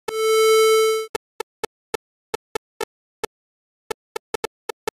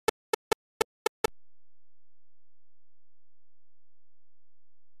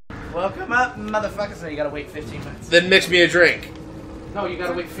Welcome up, motherfuckers. No, you gotta wait 15 minutes. Then mix me a drink. No, you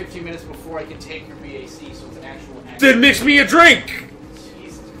gotta wait 15 minutes before I can take your BAC, so it's an actual... Then mix me a drink!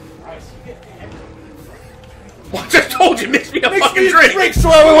 Jesus Christ, you get angry. Well, I just told you, mix me a fucking drink!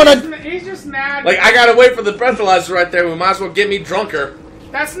 So everyone He's just mad. Like, I gotta wait for the breathalyzer right there. We might as well get me drunker.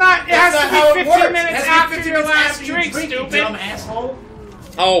 That's not... It has to be 15 minutes after your last drink, stupid. Dumb asshole.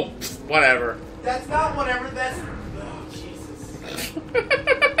 Oh, whatever. That's not whatever, that's... Oh, Jesus.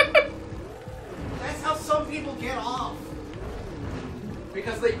 That's how some people get off.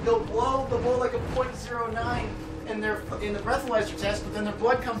 Because they'll blow like a .09 in the breathalyzer test, but then their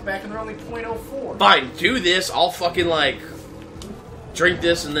blood comes back and they're only .04. Fine, do this. I'll fucking, like, drink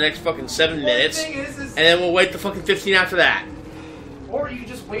this in the next fucking 7 minutes. The thing is and then we'll wait the fucking 15 after that. Or you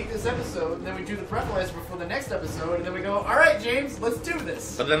just wait this episode, and then we do the breathalyzer before the next episode, and then we go, alright, James, let's do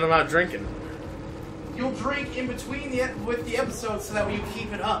this. But then I'm not drinking. You'll drink in between with the episodes so that way you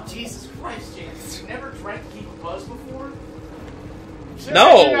keep it up. Jesus Christ, James. You never drank to keep a buzz before?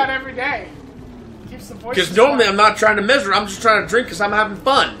 No! I do that every day. Keeps the voice. Because normally I'm not trying to measure, I'm just trying to drink because I'm having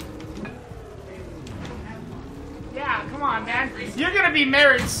fun. Yeah, come on, man. You're gonna be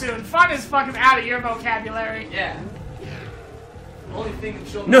married soon. Fun is fucking out of your vocabulary. Yeah. Only thing that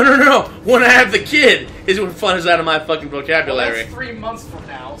she'll... No. When I have the kid is when fun is out of my fucking vocabulary. Well, that's 3 months from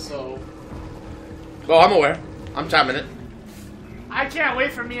now, so... Oh, I'm aware. I'm timing it. I can't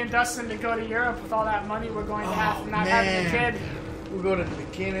wait for me and Dustin to go to Europe with all that money we're going to have from not having a kid. We'll go to the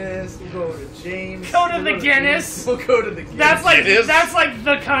Guinness, we'll go to James. Go to the Guinness? We'll go to the Guinness. That's like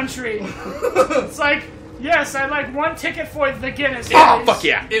the country. It's like, yes, I'd like 1 ticket for the Guinness. Oh, fuck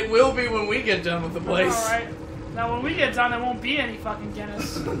yeah. It will be when we get done with the place. Alright. Now when we get done, there won't be any fucking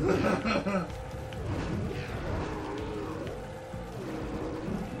Guinness.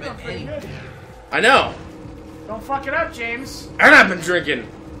 You're pretty good. I know. Don't fuck it up, James. And I've been drinking.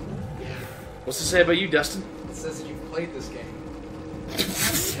 What's to say about you, Dustin? It says that you've played this game.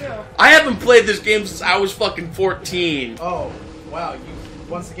 I haven't played this game since I was fucking 14. Oh, wow.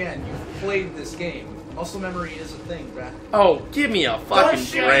 Once again, you've played this game. Muscle memory is a thing, bruh. Oh, give me a fucking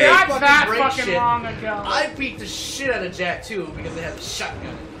shit, break. Not fucking that break fucking shit. long ago. I beat the shit out of Jak 2 because it has a shotgun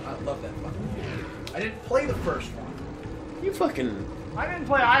in it. I love that fucking game. I didn't play the first one. You fucking... I didn't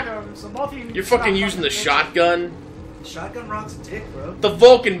play either of them, so both of you... You're fucking using the shotgun. The shotgun rocks a dick, bro. The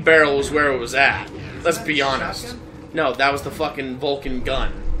Vulcan barrel is where it was at. Let's that be the honest. shotgun? No, that was the fucking Vulcan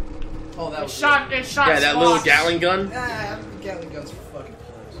gun. Oh, that was... It shot Yeah, that little slots. Gatling gun. Ah, Gatling guns for fucking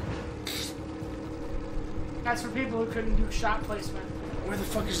players. That's for people who couldn't do shot placement. Where the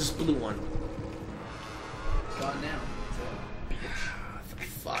fuck is this blue one? Gone now.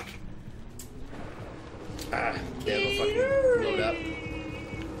 Fuck. Ah, yeah, it'll fucking load up.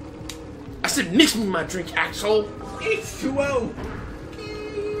 I said mix me my drink, asshole. H2O.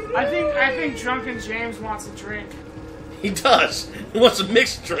 I think drunken James wants a drink. He does. He wants a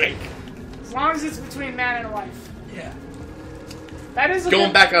mixed drink. As long as it's between man and wife. Yeah. That is a Going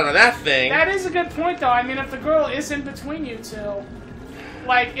good, back onto that thing. That is a good point, though. I mean, if the girl is in between you two,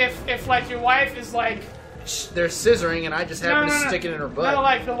 like if like your wife is like They're scissoring, and I just happen to stick it in her butt. No,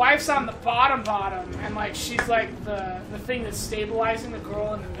 like the wife's on the bottom, and like she's like the thing that's stabilizing the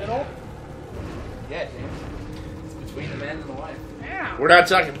girl in the middle. Yeah, James. It's between the man and the wife. Yeah. We're not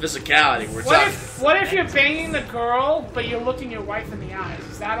talking physicality. We're talking. What if you're banging the girl, but you're looking your wife in the eyes?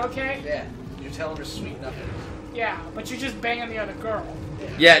 Is that okay? Yeah. You're telling her sweet nothing. Yeah, but you're just banging the other girl.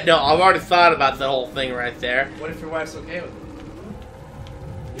 Yeah, no, I've already thought about the whole thing right there. What if your wife's okay with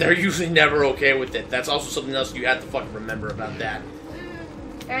it? They're usually never okay with it. That's also something else you have to fucking remember about that.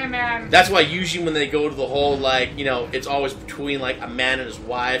 Hey, man. That's why usually when they go to the whole, like, you know, it's always between, like, a man and his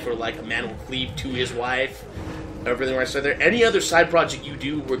wife, or, like, a man will cleave to his wife, everything right there. Any other side project you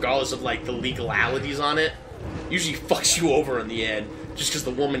do, regardless of, like, the legalities on it, usually fucks you over in the end, just because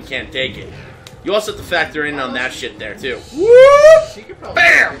the woman can't take it. You also have to factor in on that shit there, too. Whoop! She could probably...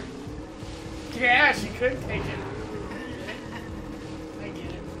 BAM! Yeah, she could take it. I get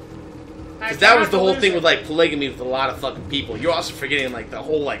it. Because that was the whole thing with, like, polygamy with a lot of fucking people. You're also forgetting, like, the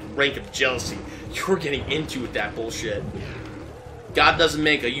whole, like, rank of jealousy you're getting into with that bullshit. God doesn't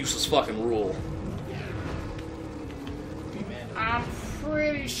make a useless fucking rule. I'm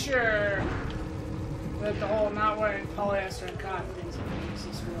pretty sure that the whole not wearing polyester and cotton thing's a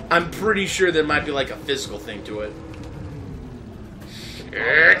useless rule. I'm pretty sure there might be, like, a physical thing to it.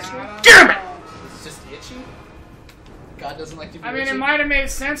 Damn it! It's just itchy? God doesn't like to be I mean, itchy? it might have made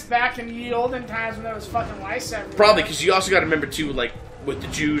sense back in the olden times when there was fucking lice everywhere. Probably, because you also got to remember, too, like, with the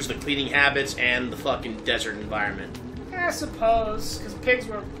Jews, the cleaning habits, and the fucking desert environment. Yeah, I suppose, because pigs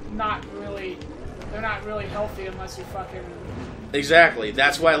were not really... They're not really healthy unless you fucking Exactly.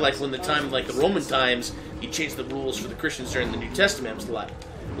 That's why, like, when the time, like the Roman times, he changed the rules for the Christians during the New Testament. It was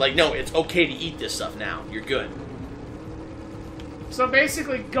like, no, it's okay to eat this stuff now. You're good. So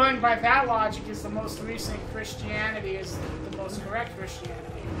basically, going by that logic, is the most recent Christianity is the most correct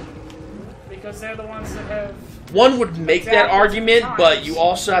Christianity. Because they're the ones that have... One would make that argument, times. but you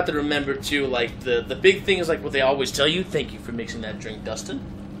also have to remember, too, like, the big thing is, like, what they always tell you. Thank you for mixing that drink, Dustin.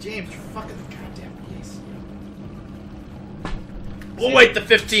 James, you're fucking the goddamn piece. We'll wait the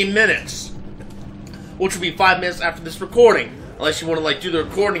 15 minutes. Which will be 5 minutes after this recording. Unless you want to, like, do the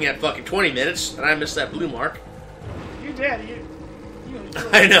recording at fucking 20 minutes, and I missed that blue mark. You did. You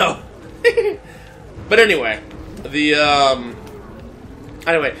I know. But anyway,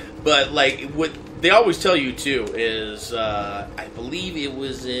 but like what they always tell you too is, I believe it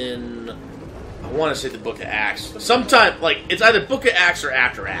was in, I want to say the Book of Acts. Sometime like it's either Book of Acts or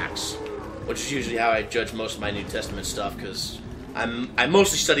after Acts, which is usually how I judge most of my New Testament stuff because I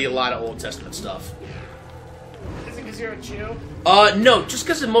mostly study a lot of Old Testament stuff. Is it because you're a Jew? No, just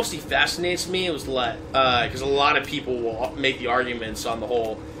because it mostly fascinates me. It was because a lot of people will make the arguments on the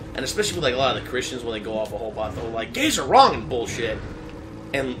whole, and especially with like a lot of the Christians when they go off a whole about the whole like gays are wrong and bullshit,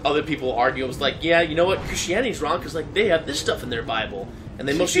 and other people argue. It was like, yeah, you know what, Christianity's wrong because like they have this stuff in their Bible, and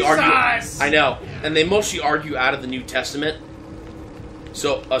they mostly argue. I know, and they mostly argue out of the New Testament.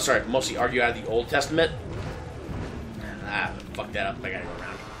 So, mostly argue out of the Old Testament. Fuck that up. I gotta go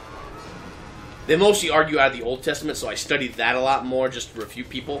around. They mostly argue out of the Old Testament, so I studied that a lot more just to refute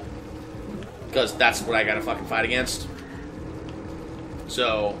people. Because that's what I gotta fucking fight against.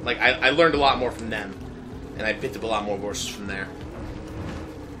 So, like, I learned a lot more from them. And I picked up a lot more verses from there.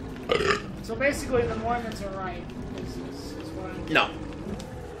 So basically the Mormons are right, is what I'm... No.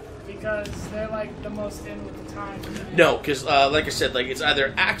 Because they're like the most in with the times. No, because, like I said, like, it's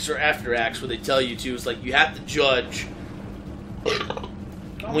either Acts or after Acts where they tell you to. It's like, you have to judge...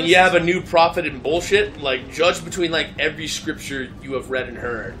 when you have a new prophet and bullshit, like, judge between, like, every scripture you have read and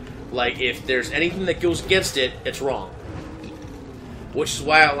heard. Like, if there's anything that goes against it, it's wrong. Which is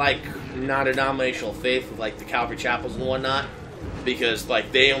why I like non-denominational faith with, like, the Calvary Chapels and whatnot. Because,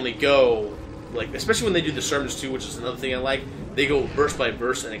 like, they only go, like, especially when they do the sermons, too, which is another thing I like, they go verse by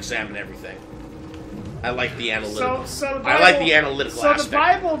verse and examine everything. I like the analytical. I like the analytical aspect. So the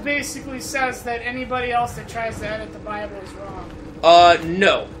Bible basically says that anybody else that tries to edit the Bible is wrong.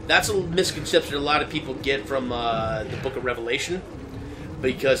 No. That's a misconception a lot of people get from the Book of Revelation.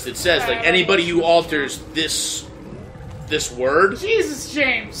 Because it says, like, anybody who alters this word... Jesus,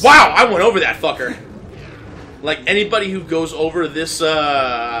 James! Wow, I went over that fucker. Like, anybody who goes over this,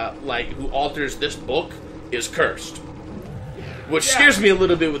 who alters this book is cursed. Which scares me a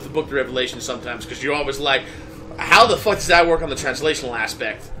little bit with the Book of Revelation sometimes, because you're always like, how the fuck does that work on the translational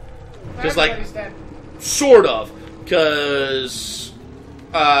aspect? Because, like, sort of. Because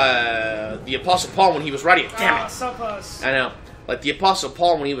the Apostle Paul, when he was writing it, damn it. So close. I know. Like, the Apostle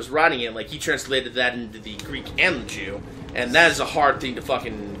Paul, when he was writing it, like, he translated that into the Greek and the Jew, and that is a hard thing to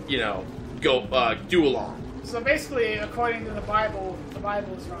fucking, go do along. So basically, according to the Bible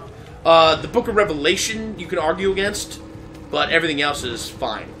is wrong. The Book of Revelation, you can argue against, but everything else is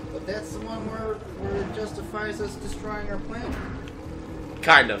fine. But that's the one where it justifies us destroying our planet.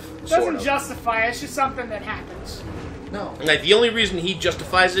 Kind of. It doesn't justify it, it's just something that happens. No. Like, the only reason he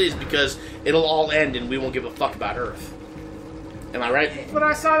justifies it is because it'll all end and we won't give a fuck about Earth. Am I right? But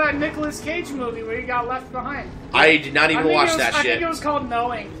I saw that Nicolas Cage movie where he got left behind. I did not even watch that shit. I think it was called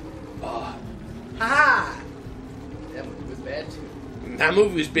Knowing. Oh. Ha! That movie was bad, too. That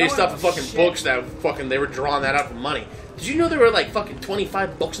movie was based off of fucking books that fucking, they were drawing that out for money. Did you know there were like fucking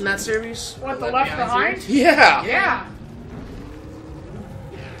 25 books in that series? What, the Left Behind? Yeah! Yeah!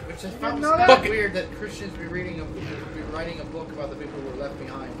 Which I found kind of weird that Christians be writing a book about the people who were left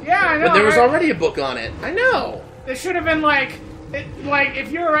behind. Yeah, I know. But there was already a book on it. I know. There should have been like,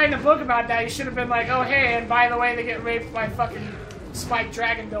 if you were writing a book about that, you should have been like, oh hey, and by the way, they get raped by fucking Spike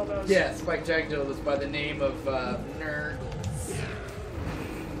Dragon dildos. Yeah, Spike Dragon dildos by the name of Nerd.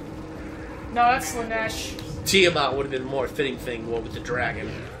 No, that's Slanesh. Tiamat would have been a more fitting thing, one with the dragon.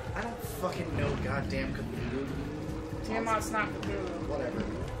 I don't fucking know goddamn Cthulhu. Tiamat's not Cthulhu. Whatever.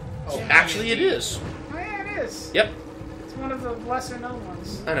 Oh, actually it is. Oh yeah, it is. Yep. It's one of the lesser known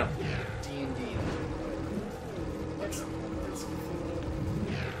ones. I know. D&D. It's Cthulhu.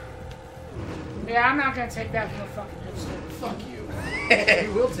 Yeah, I'm not gonna take that from a fucking hipster. Fuck you.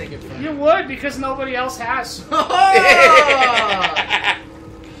 You will take it from You would, because nobody else has.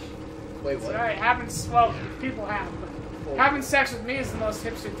 Wait, what? Alright, people have, but having sex with me is the most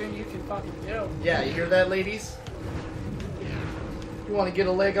hipster thing you can fucking do. Yeah, you hear that, ladies? You want to get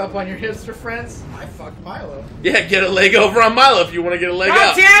a leg up on your hipster friends? I fucked Milo. Yeah, get a leg over on Milo if you want to get a leg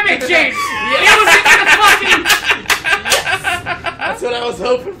God up. damn it, James! It was in the fucking... That's what I was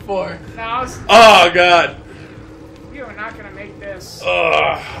hoping for. No, I was... Oh, God. You are not gonna make this.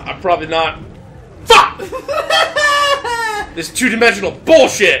 I'm probably not. Fuck! This two-dimensional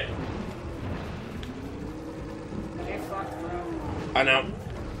bullshit! Hey, fuck, bro. I know.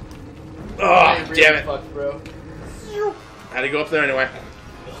 Oh, damn it. Fucked, bro. Had to go up there anyway.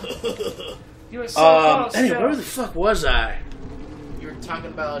 You were so close. Anyway, still. where the fuck was I? You were talking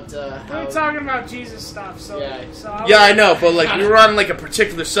about We how... were talking about Jesus stuff, so... Yeah. so Yeah, I know, but like we were on like a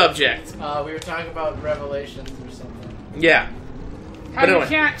particular subject. we were talking about Revelations or something. Yeah. How But you anyway.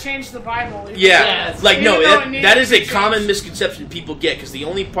 can't change the Bible. Yeah, Yes. like no, Even though it needs that to is be a changed. common misconception people get because the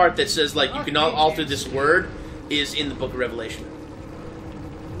only part that says like you Fuck can me, alter James. this word is in the Book of Revelation.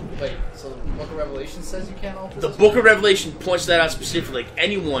 Wait, so the Book of Revelation says you can't alter The this Book one? of Revelation points that out specifically. Like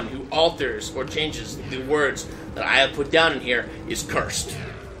anyone who alters or changes the words that I have put down in here is cursed.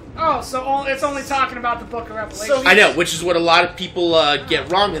 Oh, so it's only talking about the Book of Revelation. So I know, which is what a lot of people get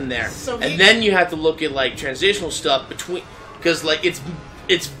wrong in there. So And then you have to look at like transitional stuff between, because like it's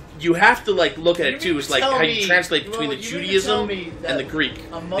you have to like look at it too. It's like Tell how me- you translate between well, the you mean to tell Judaism me that and the Greek,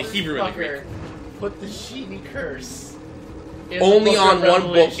 A the Hebrew and the Greek. motherfucker put the Sheeny curse in the Only Book on of one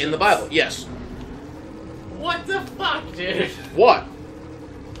book in Revelations. the Bible. Yes. What the fuck, dude? What?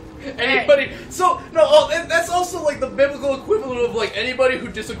 Anybody? So no, and that's also like the biblical equivalent of like anybody who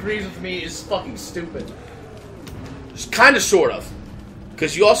disagrees with me is fucking stupid. It's kind of, sort of.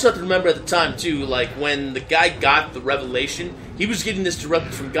 Because you also have to remember at the time, too, like, when the guy got the revelation, he was getting this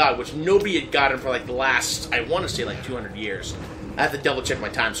directly from God, which nobody had gotten for, like, the last, I want to say, like, 200 years. I have to double-check my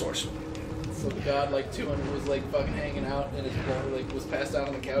time source. So the god like 200 was like fucking hanging out and his blood like was passed out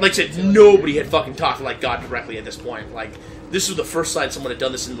on the couch. Like I said, nobody had fucking talked to, like, God directly at this point. Like, this was the first time someone had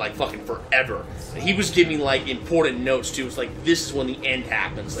done this in, like, fucking forever. And he was giving, like, important notes, too. It's like, this is when the end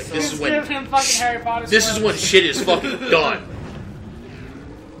happens. Like, this is when... Give him fucking Harry Potter This is when spoilers. shit is fucking done.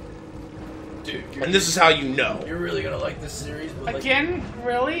 Dude, And this is how you know. you're really gonna like this series, but like, Again?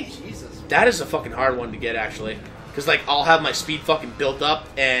 Really? Jesus. That is a fucking hard one to get, actually. Because, like, I'll have my speed fucking built up,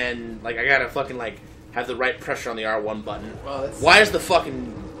 and, like, I gotta fucking, like, have the right pressure on the R1 button. Wow, that's Why is the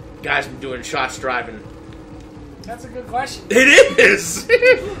fucking guys been doing shots driving? That's a good question. It is!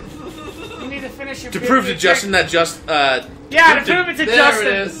 You need to finish your To beer prove to drink. Justin that Yeah, to prove it to there Justin.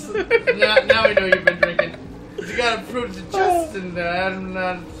 it is. now we know you've been drinking. You gotta prove to Justin that I'm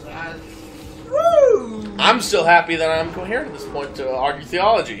not. Woo! I'm still happy that I'm coherent at this point to argue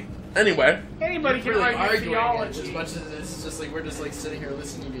theology. Anyway, Anybody You're can really argue arguing theology. as much as it's just like we're just like sitting here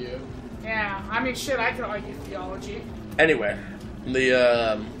listening to you. Yeah, I mean, shit, I can argue theology. anyway.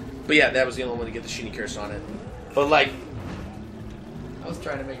 But yeah, that was the only one to get the Sheeny curse on it. But, like, I was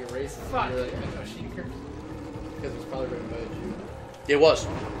trying to make it racist. Fuck. You're like, I know she curse. Because it was probably written by a Jew. it was.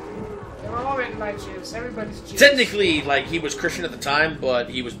 They were all written by Jews. Everybody's Jewish. Technically, like, he was Christian at the time, but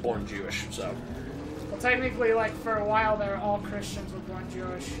he was born Jewish, so. Well, technically, like, for a while there, all Christians were born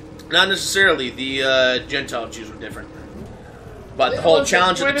Jewish. Not necessarily. The Gentile Jews were different. But the They whole wasn't-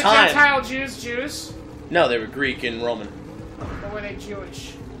 challenge Were at the the time... Gentile Jews Jews? No, they were Greek and Roman. Or were they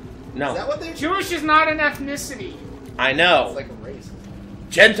Jewish? No. Is that what they? Jewish is not an ethnicity. I know. It's like a race.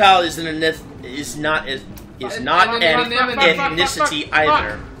 Gentile is an is not an ethnicity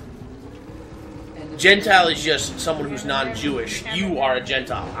either. Gentile is just someone who's non-Jewish. You are a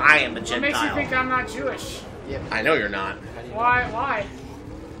Gentile. I am a What makes you think Gentile. I'm not Jewish? I know you're not. Why? Why?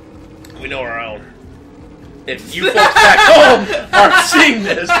 We know our own. If you folks back home are seeing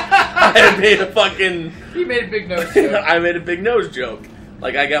this, I have made a fucking... He made a big nose joke. I made a big nose joke.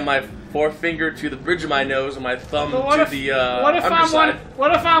 Like, I got my forefinger to the bridge of my nose and my thumb But what to if, the what if I'm one? underside.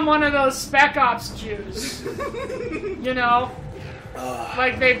 What if I'm one of those Spec Ops Jews? You know,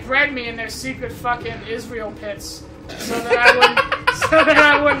 like they bred me in their secret fucking Israel pits, so that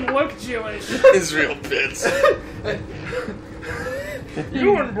I wouldn't look Jewish. Israel pits.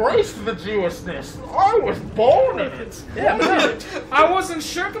 You embraced the Jewishness. I was born in it. Yeah, but I wasn't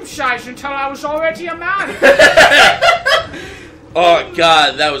circumcised until I was already a man. oh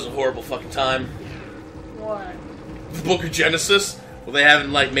god, that was a horrible fucking time. What? The Book of Genesis, well, they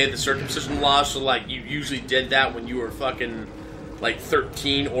haven't like made the circumcision law, so like you usually did that when you were fucking like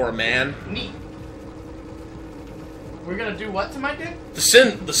 13 or a man. Neat. We're gonna do what to my dick? The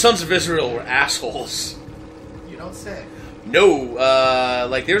sons of Israel were assholes. You don't say. No,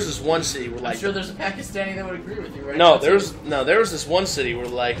 like there's this one city where like I'm sure there's a Pakistani that would agree with you, right? no, there was this one city where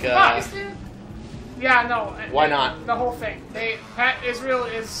like Pakistan? Yeah, no. Why not? The whole thing. Israel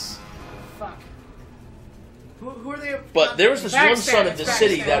is fuck. Who are they? But there was this one son of the Pakistan.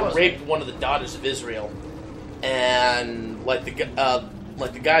 city that raped one of the daughters of Israel, and like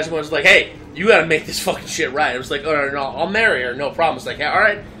the guys was like, "Hey, you got to make this fucking shit right." It was like, "Oh no, I'll marry her, no problem." It's like, hey, all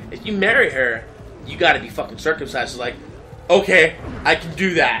right, if you marry her, you got to be fucking circumcised. It's like, okay, I can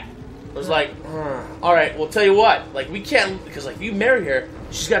do that. I was like, all right, well, tell you what, like we can't because like if you marry her,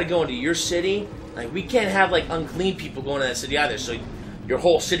 she's got to go into your city. Like we can't have like unclean people going to that city either. So your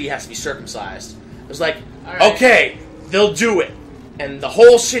whole city has to be circumcised. It was like, right. Okay, they'll do it, and the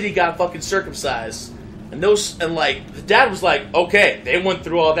whole city got fucking circumcised. And like the dad was like, okay, they went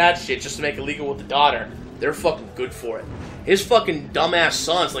through all that shit just to make it legal with the daughter. They're fucking good for it. His fucking dumbass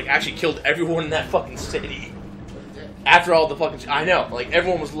sons like actually killed everyone in that fucking city. After all the fucking I know, like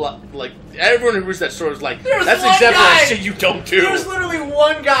everyone was like everyone who reads that story was like, that's exactly the shit you don't do. There was literally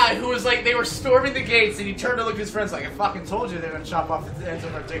one guy who was like, they were storming the gates, and he turned to look at his friends like, I fucking told you they were gonna chop off the ends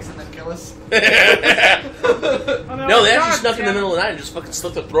of our dicks and then kill us. No, they actually snuck in the middle of the night and just fucking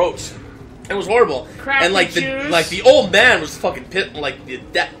slit their throats. It was horrible. Crafty And like the old man was fucking pissed. Like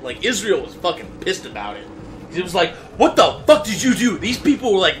Israel was fucking pissed about it. It was like, what the fuck did you do? These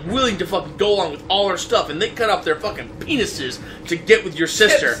people were like willing to fucking go along with all our stuff, and they cut off their fucking penises to get with your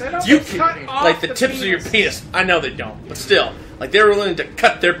sister. You can, like the tips of your penis. I know they don't, but still, like they were willing to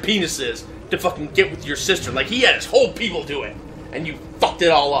cut their penises to fucking get with your sister. Like he had his whole people do it, and you fucked it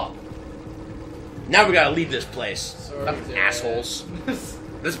all up. Now we gotta leave this place. Fucking assholes.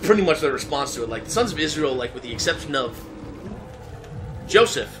 That's pretty much their response to it. Like the sons of Israel, like with the exception of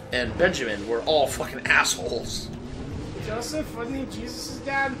Joseph and Benjamin, were all fucking assholes. Joseph, wasn't he Jesus'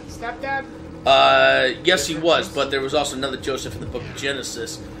 dad? Stepdad? Yes he was, but there was also another Joseph in the book of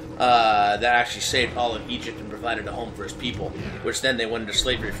Genesis that actually saved all of Egypt and provided a home for his people, which then they went into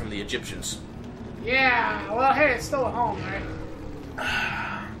slavery from the Egyptians. Yeah, well, hey, it's still a home, right?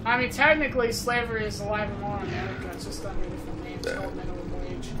 I mean, technically, slavery is alive and well in America. It's just under different names called minimum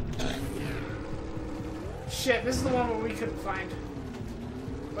wage. Shit, this is the one where we couldn't find.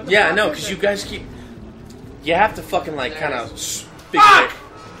 Yeah, no, because you guys keep... You have to fucking, like, kind of figure it.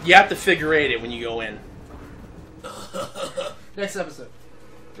 You have to figure eight it when you go in. Next episode.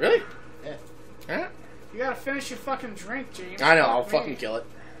 Really? Yeah. Huh? You gotta finish your fucking drink, James. I know, I'll fucking kill it.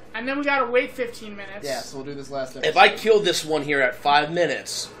 And then we gotta wait 15 minutes. Yeah, so we'll do this last episode. If I kill this one here at 5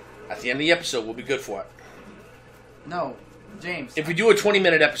 minutes, at the end of the episode, we'll be good for it. No, James. If we do a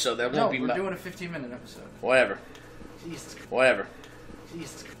 20-minute episode, that won't be... No, we're doing a 15-minute episode. Whatever. Jesus Christ. Whatever.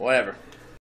 Jesus Christ. Whatever.